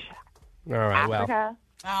 All right, Africa?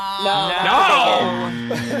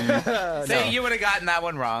 No. See, you would have gotten that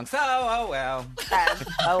one wrong. So, oh well.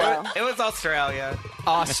 It was Australia.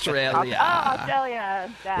 Australia.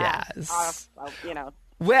 Australia. Yes. Well,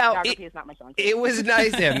 Well, geography is not my strong suit. it was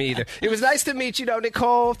nice. Yeah, me either. It was nice to meet you,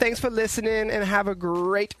 Nicole. Thanks for listening, and have a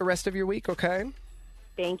great rest of your week, okay?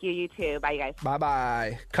 Thank you. You too. Bye, you guys.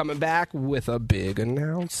 Bye-bye. Coming back with a big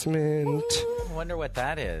announcement. I wonder what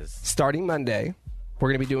that is. Starting Monday, we're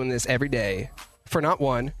going to be doing this every day for not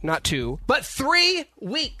 1, not 2, but 3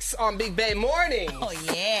 weeks on Big Bay Morning. Oh,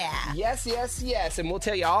 yeah. Yes. And we'll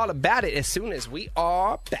tell you all about it as soon as we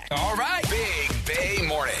are back. All right. Big Bay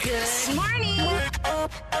Mornings. Good morning.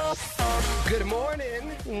 Good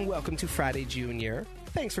morning, and welcome to Friday Junior.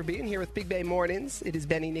 Thanks for being here with Big Bay Mornings. It is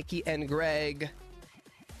Benny, Nikki, and Greg.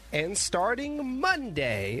 And starting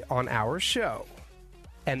Monday on our show,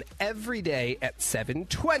 and every day at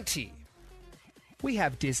 7:20, we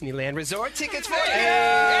have Disneyland Resort tickets for you.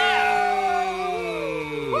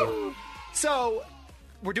 Woo! So,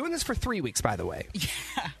 we're doing this for 3 weeks, by the way.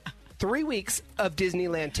 Yeah. 3 weeks of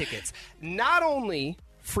Disneyland tickets. Not only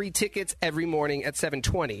free tickets every morning at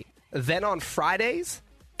 7:20, then on Fridays,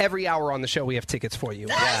 every hour on the show, we have tickets for you.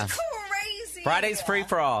 That's crazy. Friday's free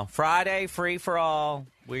for all. Friday, free for all.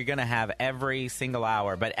 We're going to have every single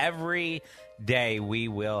hour, but every day we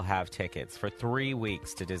will have tickets for 3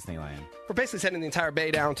 weeks to Disneyland. We're basically sending the entire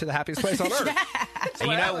bay down to the happiest place on earth.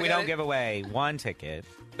 And you know, we don't give away 1 ticket.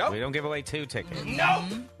 Nope. We don't give away 2 tickets. Nope.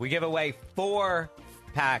 We give away 4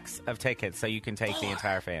 packs of tickets so you can take the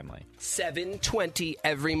entire family. 7:20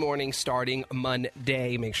 every morning starting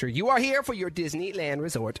Monday. Make sure you are here for your Disneyland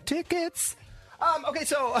Resort tickets. Okay,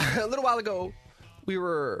 so a little while ago, we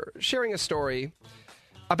were sharing a story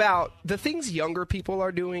about the things younger people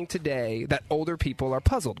are doing today that older people are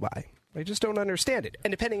puzzled by. They just don't understand it.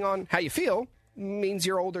 And depending on how you feel, means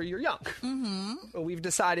you're old or you're young. Mm-hmm. We've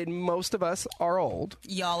decided most of us are old.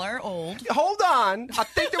 Y'all are old. Hold on. I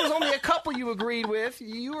think there was only a couple you agreed with.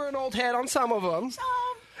 You were an old head on some of them.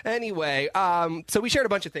 Anyway, so we shared a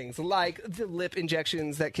bunch of things, like the lip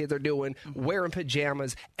injections that kids are doing, wearing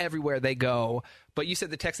pajamas everywhere they go. But you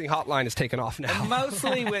said the texting hotline is taken off now.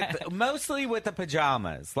 Mostly with the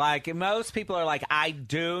pajamas. Like, most people are like, I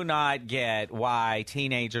do not get why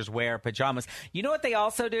teenagers wear pajamas. You know what they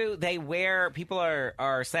also do? People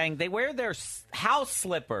are saying they wear their house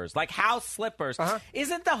slippers, like house slippers. Uh-huh.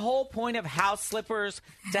 Isn't the whole point of house slippers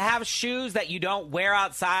to have shoes that you don't wear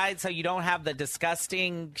outside so you don't have the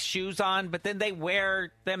disgusting shoes on, but then they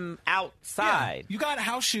wear them outside? Yeah. You got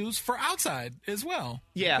house shoes for outside as well.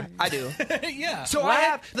 Yeah, I do. Yeah. So what? I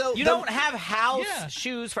have you don't have house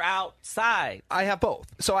shoes for outside. I have both.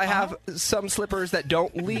 So I have some slippers that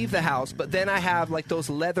don't leave the house, but then I have like those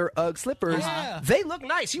leather Ugg slippers. They look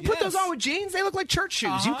nice. You put those on with jeans, they look like church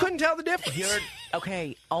shoes. You couldn't tell the difference.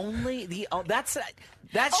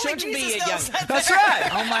 That shouldn't be a young. That's right.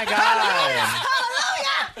 Oh my God.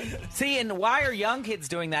 See, and why are young kids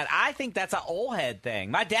doing that? I think that's an old head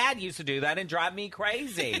thing. My dad used to do that and drive me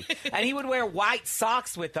crazy. And he would wear white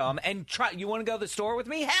socks with them and try. You want to go to the store with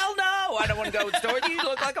me? Hell no! I don't want to go to the store with you. You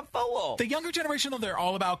look like a fool. The younger generation, though, they're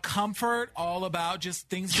all about comfort, all about just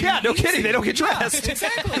things. Yeah, no easy. kidding. They don't get dressed. Yeah,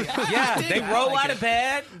 exactly. They roll out of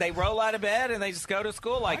bed. They roll out of bed and they just go to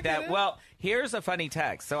school like that. Well, here's a funny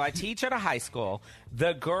text. So I teach at a high school.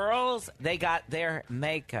 The girls, they got their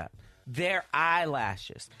makeup, their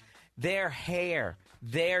eyelashes, their hair,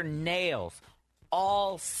 their nails,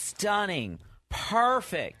 all stunning,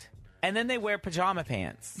 perfect. And then they wear pajama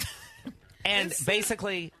pants. And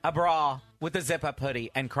basically a bra with a zip-up hoodie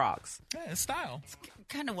and Crocs. Yeah, it's style.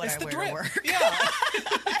 Kind of what It's I the wear drip. to work. Yeah.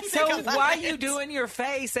 So why you doing your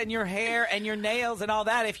face and your hair and your nails and all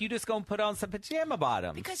that if you just gonna put on some pajama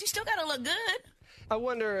bottoms? Because you still got to look good. I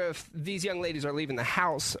wonder if these young ladies are leaving the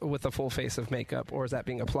house with a full face of makeup, or is that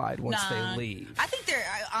being applied once they leave? I think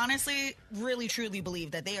I honestly, really, truly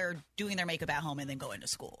believe that they are doing their makeup at home and then going to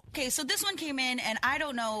school. Okay, so this one came in, and I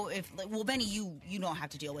don't know if, well, Benny, you don't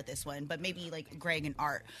have to deal with this one, but maybe like Greg and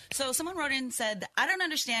Art. So someone wrote in and said, I don't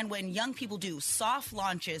understand when young people do soft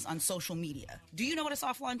launches on social media. Do you know what a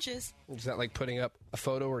soft launch is? Is that like putting up a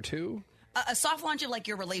photo or two? A soft launch of like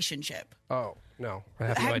your relationship. Oh, no. I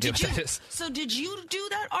have no idea what that is. So did you do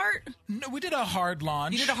that, Art? No, we did a hard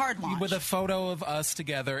launch. You did a hard launch? With a photo of us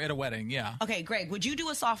together at a wedding, yeah. Okay, Greg, would you do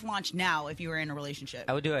a soft launch now if you were in a relationship?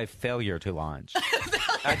 I would do a failure to launch.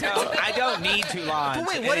 I don't need to launch. But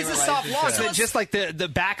wait, what is a soft launch? Is it just like the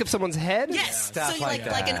back of someone's head? Yes. Stuff so like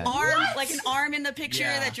like an that. arm, like an arm in the picture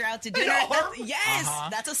that you're out to dinner. Yes,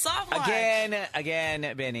 that's a soft launch.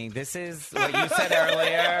 Again, Benny, this is what you said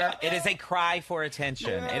earlier. It is a cry for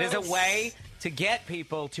attention. Yes. It is a way to get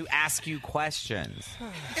people to ask you questions.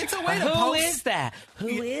 It's a way to Who post. is that? Who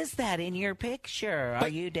is that in your picture? Are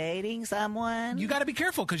you dating someone? You got to be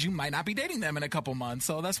careful because you might not be dating them in a couple months.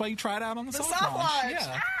 So that's why you try it out on the soft launch.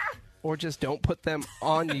 Yeah. Or just don't put them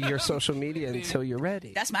on your social media until you're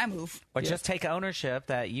ready. That's my move. Or just take ownership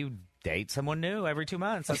that you date someone new every 2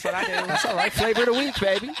 months. That's what I do. That's all right. Flavor of the week,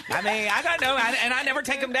 baby. I mean, I got no, and I never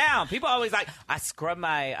take them down. People always like, I scrub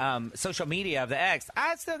my social media of the ex.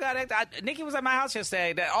 I still got it. Nikki was at my house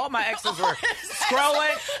yesterday. All my exes were scrolling.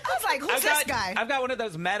 I was like, who's this guy? I've got one of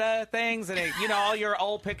those meta things, and all your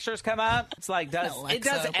old pictures come up. It's like it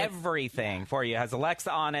does everything for you. It has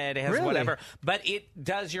Alexa on it. It has whatever, but it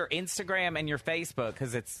does your Instagram and your Facebook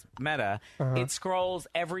because it's meta. It scrolls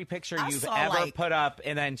every picture you've ever put up,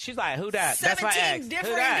 and then she's like, who that? That's my ex. Different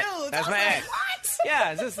Who that? dudes. That's my ex. What?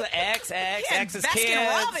 Yeah, is this the ex's Baskin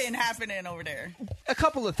kids? Robin happening over there. A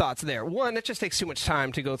couple of thoughts there. One, it just takes too much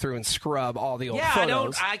time to go through and scrub all the old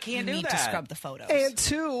photos. I can't do You need that. to scrub the photos. And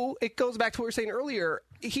two, it goes back to what we were saying earlier.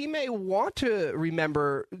 He may want to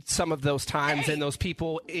remember some of those times and those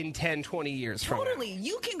people in 10, 20 years from now. Totally.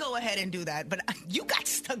 You can go ahead and do that, but you got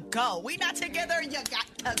to go. We not together. You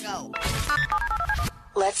got to go.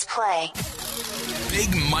 Let's play.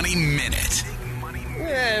 Big Money Minute.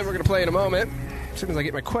 Yeah, we're going to play in a moment. As soon as I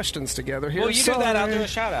get my questions together here. Well, you do that. I'll do a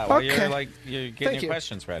shout out while Okay. you're getting Thank your you.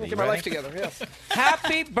 questions ready. Get You my ready? life together, yes.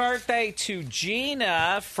 Happy birthday to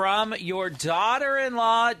Gina from your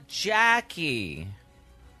daughter-in-law, Jackie.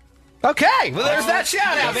 Okay, well, there's that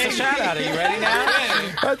shout out. Big shout out. Are you ready now?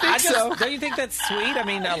 I think so. Don't you think that's sweet? I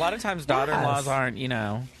mean, a lot of times daughter-in-laws aren't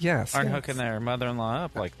Yes. hooking their mother-in-law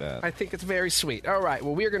up like that. I think it's very sweet. All right,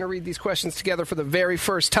 well, we are going to read these questions together for the very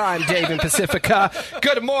first time, Dave and Pacifica.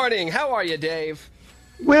 Good morning. How are you, Dave?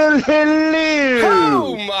 Well, hello.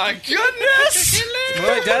 Oh, my goodness.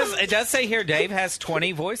 Well, it does say here Dave has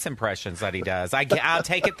 20 voice impressions that he does. I'll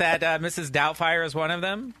take it that Mrs. Doubtfire is one of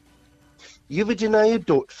them. You Virginia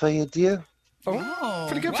Doubtfire, dear. Oh,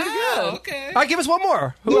 pretty good, pretty Wow, good. okay. All right, give us one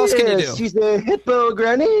more. Who else can you do? She's a hippo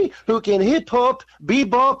granny who can hip-hop,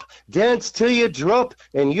 bebop, dance till you drop,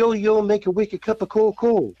 and yo-yo make a wicked cup of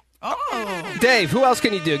cocoa. Oh. Dave, who else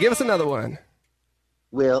can you do? Give us another one.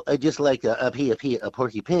 Well, I just like a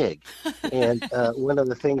Porky Pig, and one of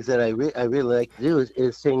the things that I really like to do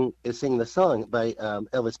is sing the song by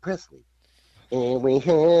Elvis Presley. And we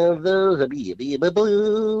have those a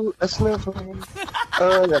snowflake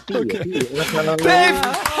on a Dave, round of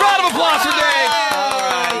applause for Dave. All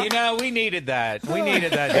right, we needed that. We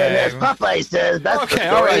needed that, And as Dave. Popeye says, that's Okay,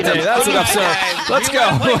 all right, Dave, that's enough, sir. Let's do you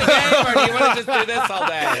want to play go. the game, or do you want to just do this all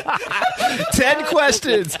day? 10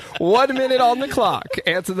 questions, 1 minute on the clock.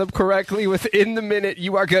 Answer them correctly within the minute.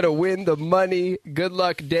 You are going to win the money. Good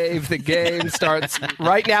luck, Dave. The game starts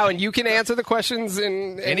right now, and you can answer the questions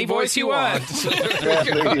in any voice you want.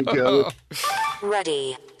 there you go.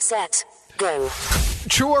 Ready, set, go.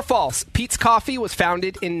 True or false? Pete's Coffee was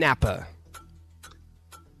founded in Napa.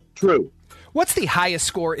 True. What's the highest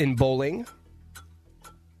score in bowling?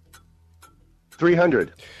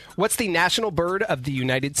 300. What's the national bird of the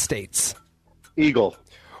United States? Eagle.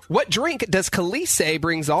 What drink does Khalees say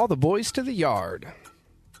brings all the boys to the yard?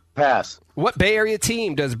 Pass. What Bay Area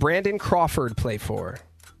team does Brandon Crawford play for?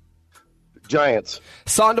 Giants.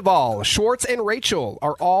 Sandoval, Schwartz, and Rachel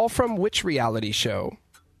are all from which reality show?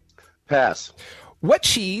 Pass. What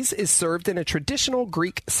cheese is served in a traditional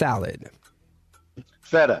Greek salad?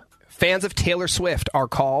 Feta. Fans of Taylor Swift are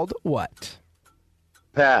called what?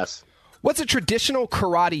 Pass. What's a traditional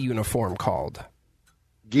karate uniform called?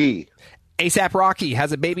 Gi. A$AP Rocky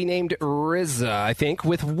has a baby named RZA, I think,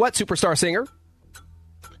 with what superstar singer?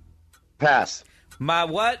 Pass. My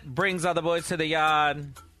what brings all the boys to the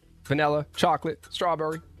yard? Vanilla, chocolate,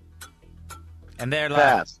 strawberry. And their life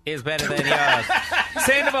Pass. is better than yours.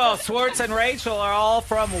 Sandoval, Schwartz, and Rachel are all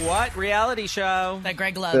from what reality show? That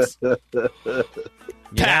Greg loves.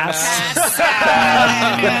 Pass.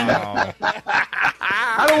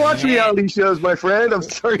 I don't watch reality shows, my friend. I'm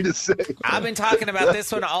sorry to say. I've been talking about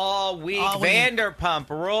this one all week. Vanderpump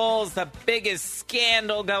Rules, the biggest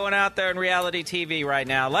scandal going out there in reality TV right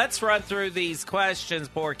now. Let's run through these questions,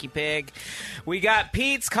 Porky Pig. We got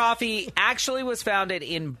Pete's Coffee actually was founded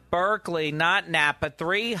in Berkeley, not Napa.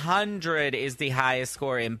 300 is the highest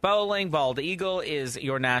score in bowling. Bald Eagle is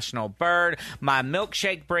your national bird. My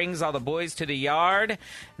milkshake brings all the boys to the yard.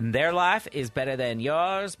 Their life is better than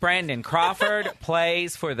yours. Brandon Crawford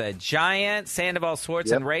plays for the Giants. Sandoval, Schwartz,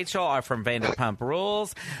 and Rachel are from Vanderpump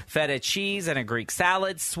Rules. Feta cheese and a Greek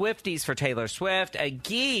salad. Swifties for Taylor Swift. A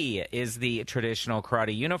gi is the traditional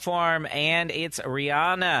karate uniform. And it's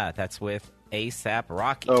Rihanna. That's with A$AP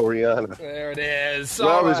Rocky. Oh, Rihanna. There it is.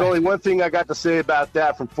 Well, there's only one thing I got to say about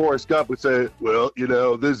that from Forrest Gump. Would say, well, you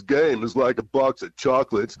know, this game is like a box of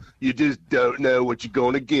chocolates. You just don't know what you're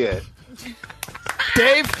going to get.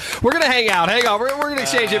 Dave, we're going to hang out. Hang on. We're going to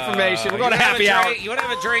exchange information. We're going to happy hour. You want to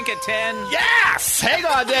have a drink at 10? Yes! Hang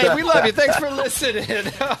on, Dave. We love you. Thanks for listening.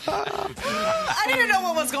 I didn't know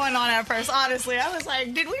what was going on at first, honestly. I was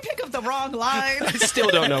like, did we pick up the wrong line? I still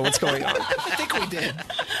don't know what's going on. I think we did.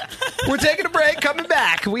 We're taking a break. Coming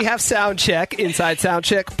back, we have Sound Check, Inside Sound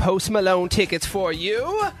Check, Post Malone tickets for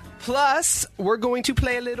you. Plus, we're going to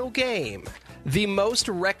play a little game. The most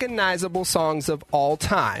recognizable songs of all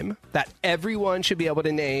time that everyone should be able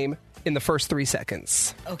to name in the first 3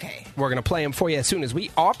 seconds. Okay. We're going to play them for you as soon as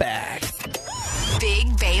we are back.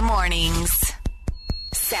 Big Bay Mornings.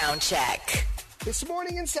 Sound check. This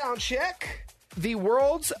morning in Sound Check, the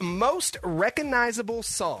world's most recognizable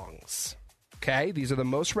songs. Okay, these are the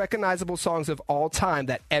most recognizable songs of all time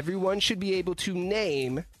that everyone should be able to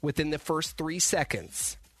name within the first 3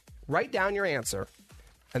 seconds. Write down your answer.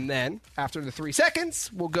 And then, after the 3 seconds,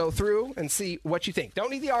 we'll go through and see what you think. Don't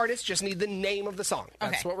need the artist, just need the name of the song.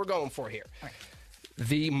 That's what we're going for here. Right.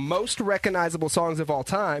 The most recognizable songs of all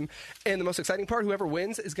time. And the most exciting part, whoever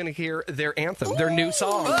wins is going to hear their anthem, their new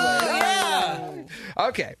song. Yeah.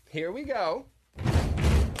 Okay, here we go.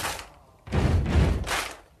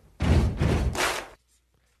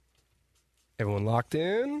 Everyone locked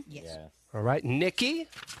in? Yes. All right, Nikki.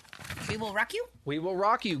 We will rock you. We will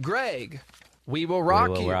rock you. Greg. We will rock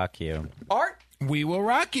you. We will rock you. Art. We will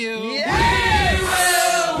rock you. Yes!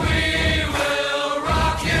 We will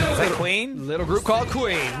rock you. Is that Queen? Little group called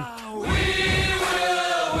Queen. We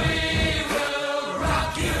will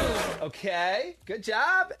rock you. Okay, good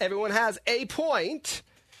job. Everyone has a point.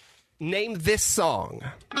 Name this song.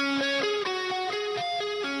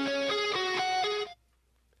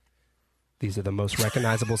 These are the most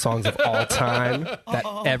recognizable songs of all time that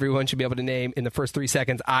everyone should be able to name in the first 3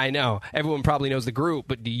 seconds. I know. Everyone probably knows the group,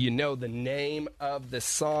 but do you know the name of the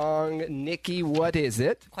song? Nikki, what is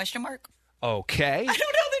it? Question mark. Okay. I don't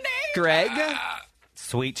know the name. Greg?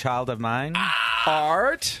 Sweet Child of Mine.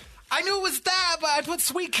 Art? I knew it was that, but I put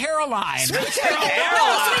Sweet Caroline. Sweet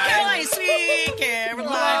Caroline. Sweet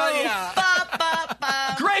Caroline. Yeah. Ba, ba,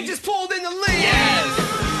 ba. Greg just pulled in the lead. Yes.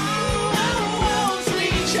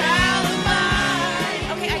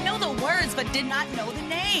 But did not know the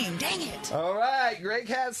name. Dang it. All right. Greg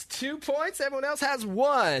has 2 points. Everyone else has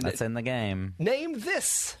 1. That's in the game. Name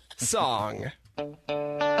this song.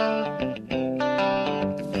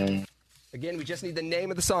 Again, we just need the name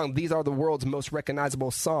of the song. These are the world's most recognizable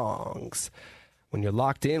songs. When you're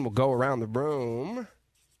locked in, we'll go around the room.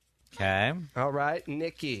 Okay. All right.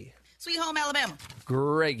 Nikki. Sweet Home Alabama.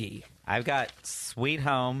 Greggy. I've got Sweet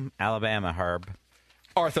Home Alabama, Herb.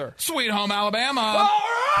 Arthur. Sweet Home Alabama. All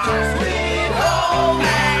right. Sweet Home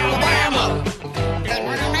Alabama.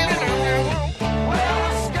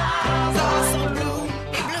 Well, skies are so blue.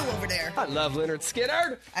 Hey, blue over there. I love Leonard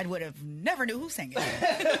Skinner. I would have never knew who sang it.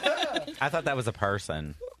 I thought that was a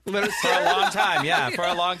person. Leonard For a long time, yeah, for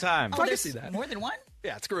a long time. I can see that. More than one?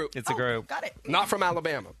 Yeah, it's a group. It's a group. Got it. Not from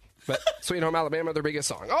Alabama, but Sweet Home Alabama, their biggest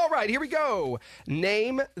song. All right, here we go.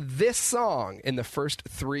 Name this song in the first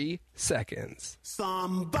 3 seconds.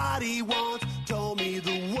 Somebody once told me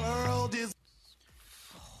the world is...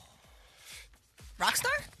 Rockstar?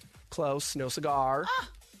 Close. No cigar.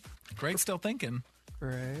 Greg's still thinking.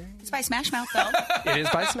 Greg. It's by Smash Mouth, though. It is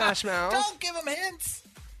by Smash Mouth. Don't give him hints.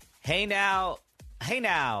 Hey now,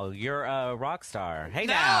 you're a rock star. Hey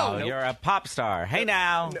No. now, Nope. you're a pop star. Hey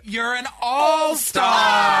now. You're an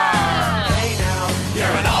all-star. Hey now, you're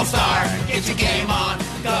an all-star. Get your game on.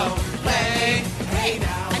 Go play. Hey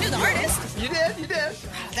now. I knew the artist. You did.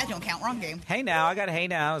 That don't count. Wrong wrong game. Hey Now. I got Hey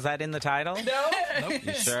Now. Is that in the title? No. Nope.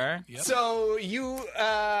 You sure? Yep. So you... We're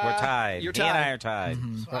tied. You're He and tied. I are tied.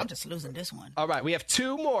 So I'm just losing this one. All right, we have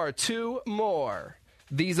two more.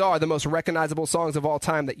 These are the most recognizable songs of all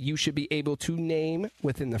time that you should be able to name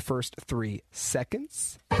within the first 3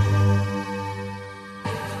 seconds.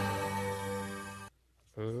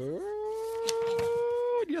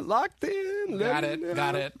 You're locked in. Got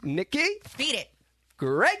it. Nikki? Beat it.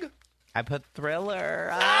 Greg? I put Thriller.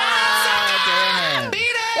 Damn it.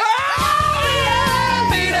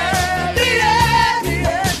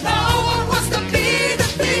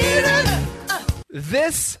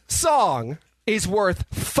 This song is worth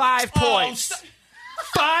 5 points.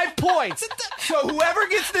 5 points. So whoever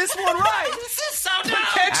gets this one right, This is so dumb.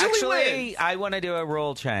 potentially wins. Actually, I want to do a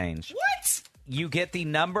rule change. What? You get the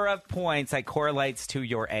number of points that correlates to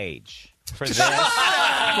your age. For this.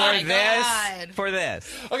 God. For this.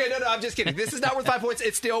 Okay, no, I'm just kidding. This is not worth 5 points.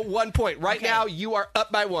 It's still 1 point. Right now, you are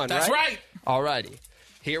up by 1, That's right. All righty.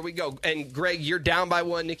 Here we go. And Greg, you're down by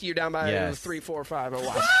 1. Nikki, you're down by Yes. 3, 4, 5. Oh,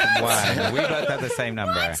 wow. Why? We both have the same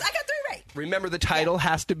number. I got 3 right. Remember, the title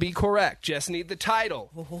has to be correct. Just need the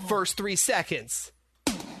title. First 3 seconds.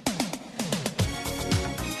 No!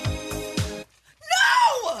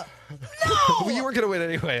 Well, you were going to win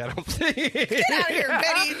anyway, I don't think. Get out of here,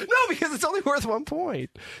 Betty. No, because it's only worth 1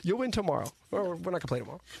 point. You'll win tomorrow. Or we're not going to play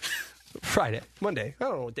tomorrow. Friday. Monday. I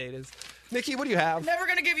don't know what day it is. Nikki, what do you have? Never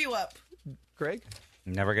gonna give you up. Greg?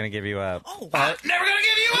 Never gonna give you up. Oh, wow. Never gonna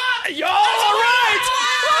give you up. Y'all all right!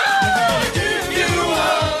 Give you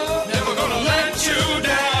up. Never gonna let you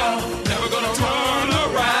down. Never gonna turn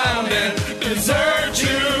around and desert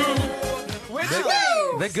you.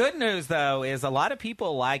 The good news, though, is a lot of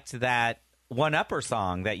people liked that One-Upper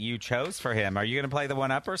song that you chose for him. Are you going to play the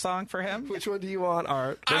One-Upper song for him? Which one do you want,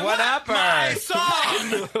 Art? The One-Upper. My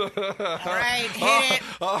song. All right, hit it.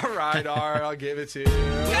 All right, Art, I'll give it to you. Wake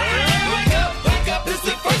up, it's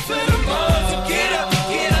the first of the month. So get up,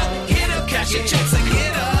 cash your checks and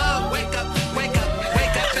get up. Wake up,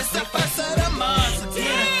 it's the first of the month. So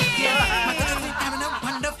get up. Having a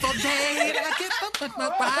wonderful day. I get up with my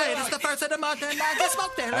bride. It's the first of the month and I get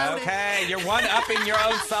smoked there. Okay, you're one-upping your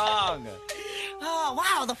own song. Oh,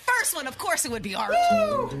 wow. The first one, of course, it would be Art.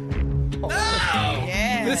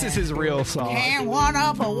 Yeah. This is his real song. And one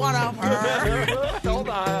up her. Hold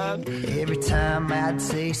on. Every time I'd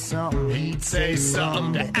say something, he'd say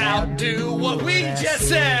something to outdo what we just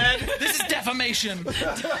said. This is defamation.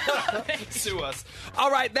 Sue us.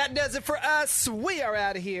 All right, that does it for us. We are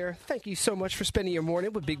out of here. Thank you so much for spending your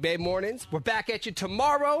morning with Big Babe Mornings. We're back at you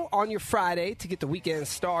tomorrow on your Friday to get the weekend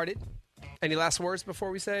started. Any last words before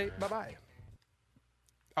we say bye-bye?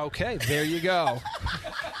 Okay, there you go.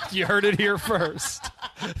 You heard it here first.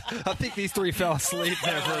 I think these 3 fell asleep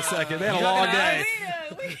there for a second. They had a long day.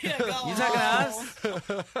 You talking to us?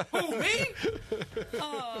 Who, me?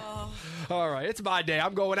 All right, it's my day.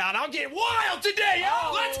 I'm going out. I'll get wild today,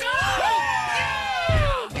 y'all. Let's go!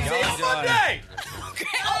 Yeah! See you on Monday.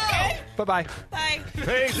 Okay. Bye-bye. Bye.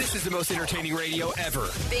 Hey, this is the most entertaining radio ever.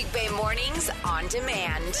 Big Bay Mornings on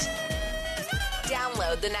demand.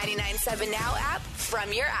 Download the 99.7 Now app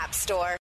from your app store.